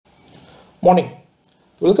Morning.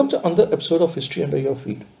 Welcome to another episode of History Under Your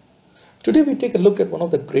Feet. Today we take a look at one of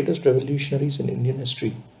the greatest revolutionaries in Indian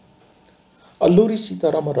history, Alluri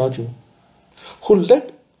Sitarama Raju, who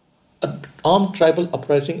led an armed tribal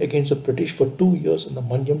uprising against the British for 2 years in the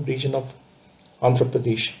Manyam region of Andhra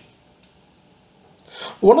Pradesh.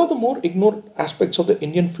 One of the more ignored aspects of the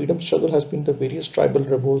Indian freedom struggle has been the various tribal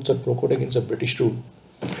revolts that broke out against the British rule.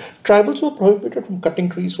 Tribals were prohibited from cutting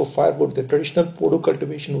trees for firewood. Their traditional podu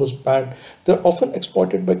cultivation was banned. They were often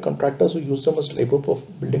exploited by contractors who used them as labor for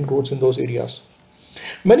building roads in those areas.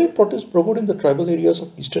 Many protests broke out in the tribal areas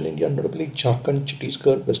of eastern India, notably Jharkhand,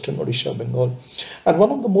 Chhattisgarh, western Odisha, Bengal, and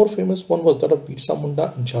one of the more famous one was that of Birsa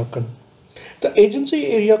Munda in Jharkhand. The agency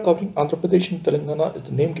area covering Andhra Pradesh and Telangana is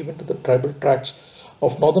the name given to the tribal tracts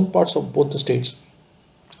of northern parts of both the states,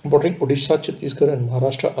 bordering Odisha, Chhattisgarh, and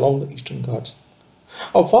Maharashtra along the eastern Ghats.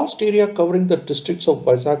 A vast area covering the districts of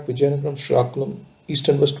Vizag, Vizianagaram, Srikakulam, East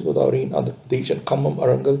and West Godavari in Andhra Pradesh, and Khammam,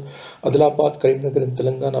 Arangal, Adilabad, Karimnagar in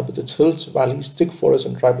Telangana with its hills, valleys, thick forests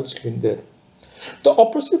and tribals living there. The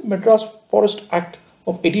oppressive Madras Forest Act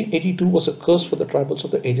of 1882 was a curse for the tribals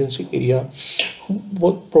of the agency area who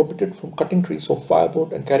were prohibited from cutting trees for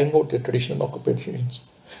firewood and carrying out their traditional occupations.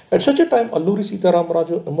 At such a time, Alluri Sitaram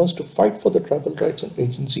Raju emerged to fight for the tribal rights and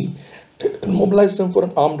agency and mobilized them for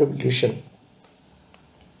an armed revolution.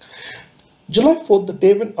 July 4th, the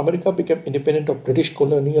day when America became independent of British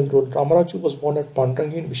colonial rule, Ramaraju was born at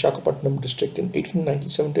Pandrangi in Visakhapatnam district in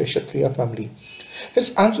 1897 to a Kshatriya family.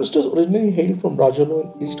 His ancestors originally hailed from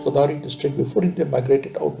Rajolo in East Godavari district before they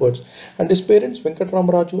migrated outwards, and his parents Venkat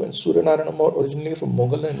Ramaraju and Surya Narayanam were originally from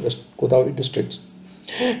Mogala and West Godavari districts.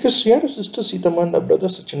 He had a sister Sitama and a brother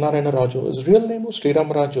Satyanarayana Raju. His real name was Sri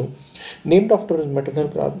Ramaraju, named after his maternal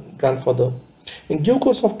grandfather. In due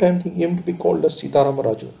course of time, he came to be called as Sitarama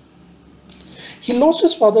Raju. He lost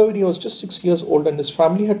his father when he was just 6 years old, and his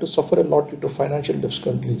family had to suffer a lot due to financial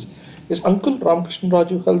difficulties. His uncle Ramakrishna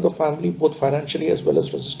Raju held the family both financially as well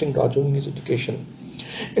as resisting Raju in his education.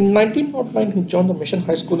 In 1909, he joined the Mission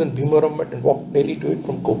High School in Bhimaram and walked daily to it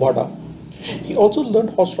from Kovada. He also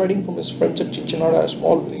learned horse riding from his friends at Chinchinada, a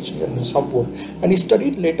small village near Nisampur, and he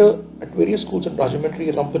studied later at various schools in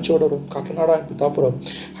Rajahmundry, Rampachoda, Kakinada and Pitapura.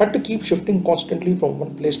 Had to keep shifting constantly from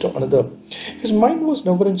one place to another. His mind was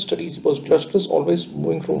never in studies. He was restless, always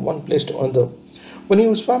moving from one place to another. When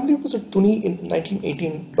his family was at Tuni in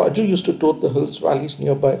 1918, Raju used to tour the hills, valleys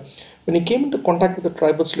nearby. When he came into contact with the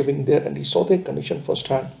tribals living there and he saw their condition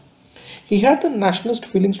firsthand, he had the nationalist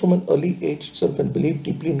feelings from an early age himself and believed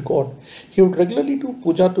deeply in God. He would regularly do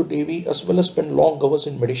puja to Devi as well as spend long hours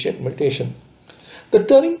in meditation. The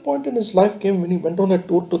turning point in his life came when he went on a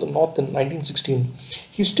tour to the north in 1916.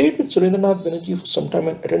 He stayed with Surendranath Banerjee for some time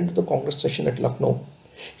and attended the Congress session at Lucknow.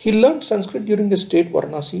 He learned Sanskrit during his stay at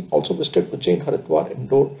Varanasi, also visited Ujjain, Haridwar,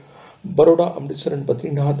 Indore, Baroda, Amritsar and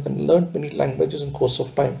Badrinath, and learned many languages in course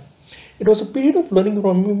of time. It was a period of learning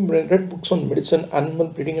from him. He read books on medicine, animal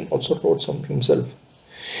breeding, and also wrote some himself.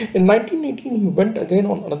 In 1918, he went again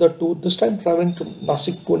on another tour, this time traveling to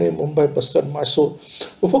Nasik, Pune, Mumbai, Bastar, and Mysore,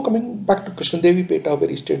 before coming back to Krishnadevi Peta, where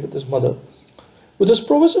he stayed with his mother. With his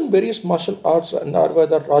prowess in various martial arts and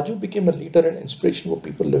Ayurveda, Raju became a leader and inspiration for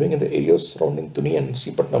people living in the areas surrounding Tuni and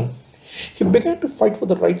Sipatnam. He began to fight for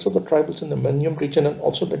the rights of the tribals in the Manyam region and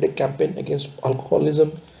also led a campaign against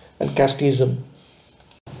alcoholism and casteism.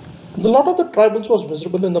 The lot of the tribals was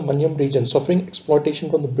miserable in the Manyam region, suffering exploitation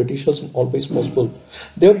from the Britishers in all ways possible.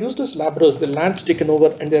 They were used as laborers, their lands taken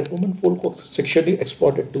over, and their women folk were sexually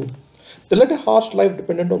exploited too. They led a harsh life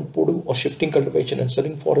dependent on podu or shifting cultivation and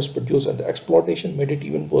selling forest produce, and the exploitation made it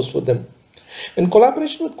even worse for them. In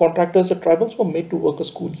collaboration with contractors, the tribals were made to work as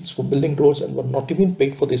coolies for building roads and were not even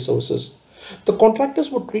paid for their services. The contractors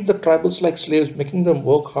would treat the tribals like slaves, making them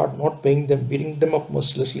work hard, not paying them, beating them up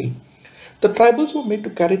mercilessly. The tribals were made to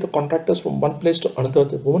carry the contractors from one place to another.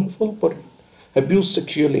 The womenfolk were abused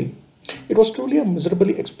sexually. It was truly a miserable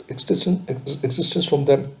existence from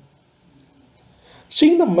them.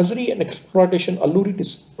 Seeing the misery and exploitation,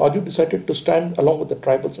 Raju decided to stand along with the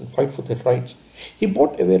tribals and fight for their rights. He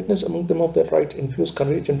brought awareness among them of their rights, infused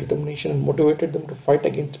courage and determination, and motivated them to fight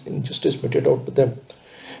against injustice meted out to them.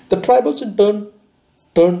 The tribals in turn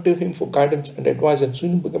turned to him for guidance and advice and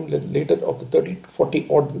soon became the leader of the 30 to 40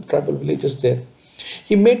 odd tribal villages there.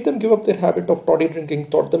 He made them give up their habit of toddy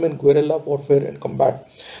drinking, taught them in guerrilla warfare and combat.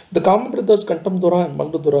 The Kama brothers Kantam Dora and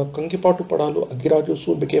Mallu Dora, Kankipatu Padalu, Agiraju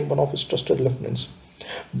soon became one of his trusted lieutenants.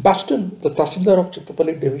 Baston, the Tahsildar of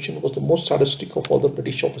Chittapalli division, was the most sadistic of all the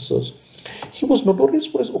British officers. He was notorious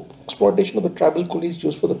for his exploitation of the tribal coolies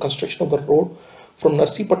used for the construction of the road from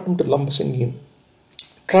Narsipatnam to Lambasingi.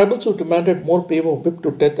 Tribals who demanded more pay were whipped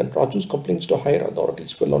to death, and Raju's complaints to higher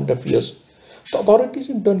authorities fell on deaf ears. The authorities,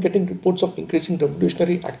 in turn getting reports of increasing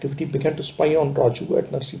revolutionary activity, began to spy on Raju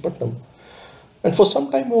at Narsipatnam. And for some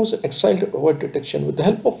time he was exiled to avoid detection. With the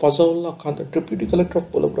help of Fazlullah Khan, the deputy collector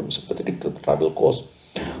of Pulabram, sympathetic to the tribal cause,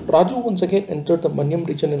 Raju once again entered the Manyam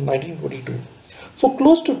region in 1922. For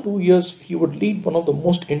close to 2 years, he would lead one of the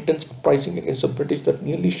most intense uprisings against the British that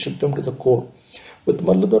nearly shook them to the core. With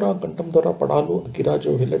Malladura, Gantamdara, Padalu,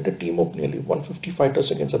 Agiraju, he led a team of nearly 150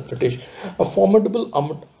 fighters against the British, a formidable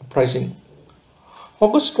armed uprising.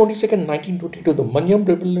 August 22, 1922, the Manyam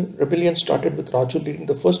rebellion started with Raju leading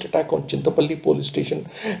the first attack on Chintapalli police station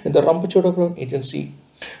in the Rampachodapuram agency.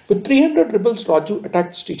 With 300 rebels, Raju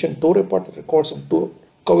attacked the station, tore apart the records and took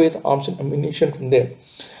away the arms and ammunition from there.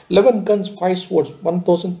 11 guns, 5 swords,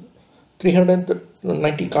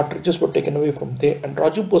 1,390 cartridges were taken away from there, and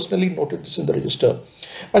Raju personally noted this in the register.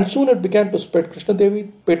 And soon it began to spread. Krishnadevi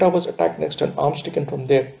Peta was attacked next and arms taken from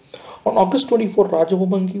there. On August 24,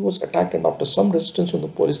 Rajavamangi was attacked, and after some resistance from the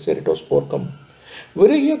police there, it was overcome.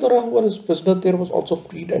 Viraya Dara, who was prisoner there, was also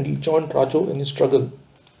freed, and he joined Raju in his struggle.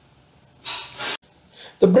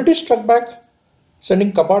 The British struck back,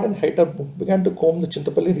 sending Kabad and Haider began to comb the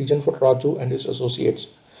Chintapalli region for Raju and his associates.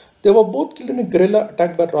 They were both killed in a guerrilla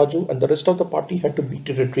attack by Raju, and the rest of the party had to beat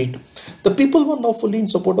a retreat. The people were now fully in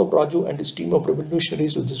support of Raju and his team of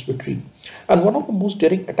revolutionaries with this victory. And one of the most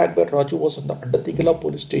daring attacks by Raju was on the Addatigala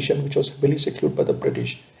police station, which was heavily secured by the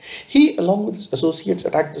British. He, along with his associates,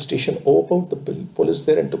 attacked the station, overpowered the police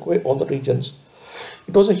there, and took away all the regions.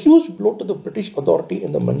 It was a huge blow to the British authority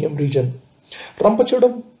in the Manyam region.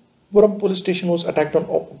 Rampachodapuram police station was attacked on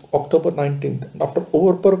October 19th, and after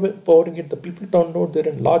overpowering it, the people turned out there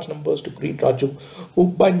in large numbers to greet Raju, who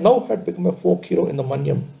by now had become a folk hero in the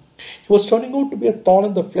Manyam. He was turning out to be a thorn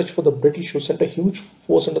in the flesh for the British, who sent a huge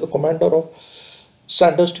force under the commander of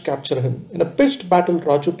Sanders to capture him. In a pitched battle,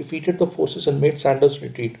 Raju defeated the forces and made Sanders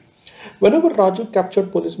retreat. Whenever Raju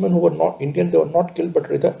captured policemen who were not Indian, they were not killed but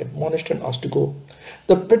rather admonished and asked to go.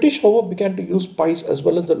 The British, however, began to use spies as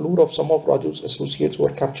well as the lure of some of Raju's associates who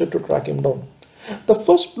were captured to track him down. The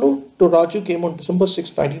first blow to Raju came on December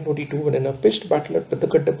 6, 1922, when in a pitched battle at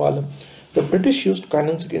Peddakattapalam, the British used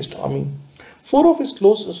cannons against the army. 4 of his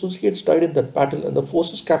close associates died in that battle, and the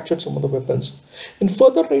forces captured some of the weapons. In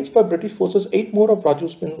further raids by British forces, 8 more of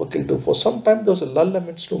Raju's men were killed too. For some time, there was a lull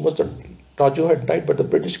amidst rumors that Raju had died, but the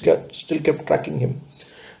British still kept tracking him.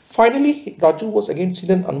 Finally, Raju was again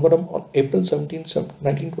seen in Anvaram on April 17,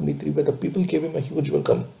 1923, where the people gave him a huge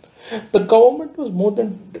welcome. The government was more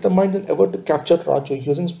determined than ever to capture Raju,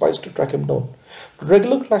 using spies to track him down.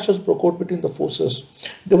 Regular clashes broke out between the forces.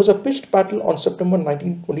 There was a pitched battle on September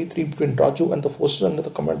 1923 between Raju and the forces under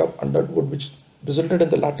the command of Underwood, which resulted in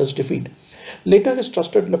the latter's defeat. Later, his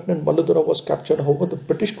trusted lieutenant Malladura was captured. However, the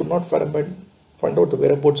British could not find out the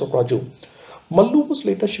whereabouts of Raju. Mallu was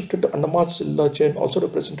later shifted to Andaman Silache and also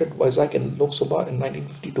represented Vizag in Lok Sabha in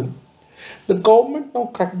 1952. The government now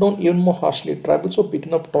cracked down even more harshly. Tribals were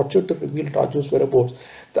beaten up, tortured to reveal Raju's whereabouts.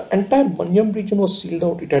 The entire Manyam region was sealed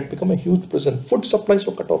out. It had become a huge prison. Food supplies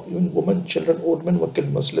were cut off. Even women, children, old men were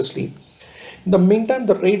killed mercilessly. In the meantime,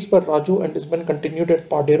 the raids by Raju and his men continued at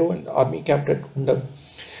Padero and the army camp at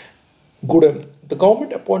Gudem. The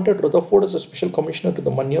government appointed Rutherford as a special commissioner to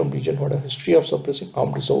the Manyam region, who had a history of suppressing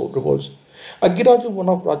armed revolts. Agiraju, one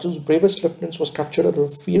of Raju's bravest lieutenants, was captured at a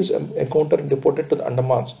fierce encounter and deported to the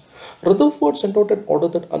Andamans. Rutherford sent out an order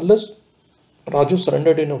that unless Raju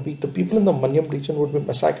surrendered in a week, the people in the Manyam region would be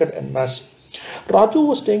massacred en masse. Raju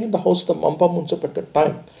was staying in the house of the Mampa Munsap at that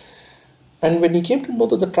time, and when he came to know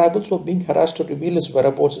that the tribals were being harassed to reveal his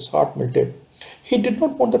whereabouts, his heart melted. He did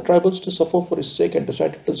not want the tribals to suffer for his sake and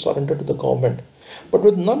decided to surrender to the government. But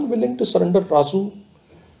with none willing to surrender Raju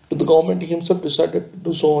to the government, he himself decided to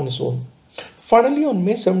do so on his own. Finally, on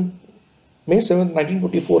May 7,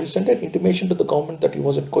 1924, he sent an intimation to the government that he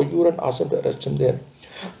was at Koyur and asked them to arrest him there.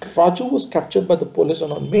 Raju was captured by the police,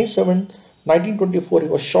 and on May 7, 1924, he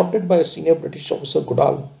was shot dead by a senior British officer,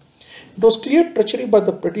 Goodall. It was clear treachery by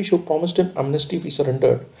the British, who promised him amnesty if he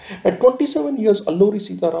surrendered. At 27 years, Alluri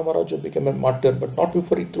Sitaramaraju became a martyr, but not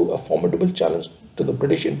before he threw a formidable challenge to the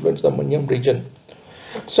British influence in the Manyam region.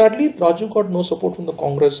 Sadly, Raju got no support from the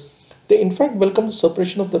Congress. They in fact welcomed the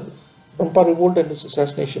suppression of the Rampa revolt and his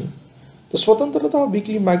assassination. The Swatantrata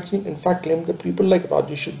weekly magazine in fact claimed that people like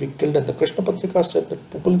Raju should be killed, and the Krishna Patrika said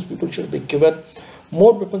that people should be given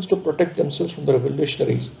more weapons to protect themselves from the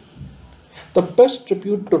revolutionaries. The best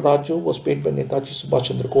tribute to Raju was paid by Netaji Subhash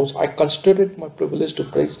Chandra Bose. I consider it my privilege to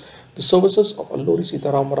praise the services of Alluri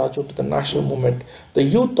Sitarama Raju to the national movement. The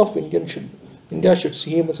youth of India should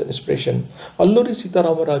see him as an inspiration. Alluri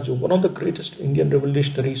Sitarama Raju, one of the greatest Indian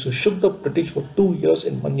revolutionaries who shook the British for 2 years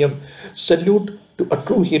in Manyam, salute to a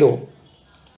true hero.